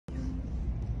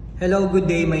Hello, good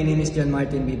day. My name is John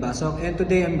Martin B. Basok, and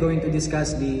today I'm going to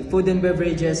discuss the food and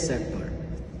beverages sector.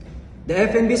 The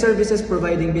F&B services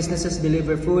providing businesses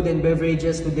deliver food and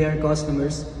beverages to their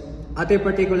customers at a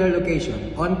particular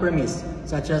location, on-premise,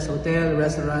 such as hotel,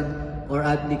 restaurant, or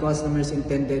at the customer's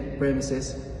intended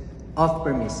premises,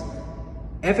 off-premise.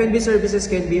 F&B services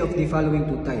can be of the following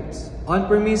two types.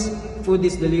 On-premise, food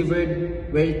is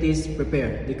delivered where it is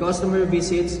prepared. The customer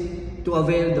visits to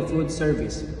avail the food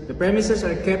service. The premises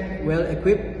are kept well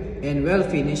equipped and well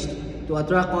finished to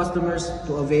attract customers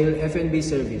to avail F&B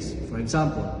service. For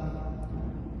example,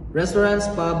 restaurants,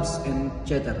 pubs, and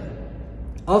etc.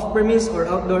 Off-premise or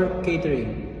outdoor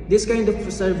catering. This kind of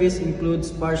service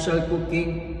includes partial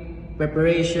cooking,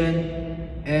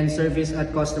 preparation, and service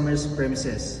at customers'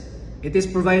 premises. It is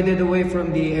provided away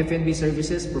from the F&B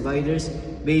services providers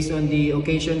based on the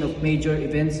occasion of major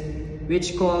events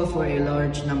which call for a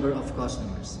large number of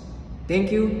customers.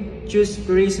 Thank you. Choose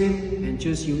tourism and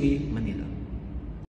choose UE Manila.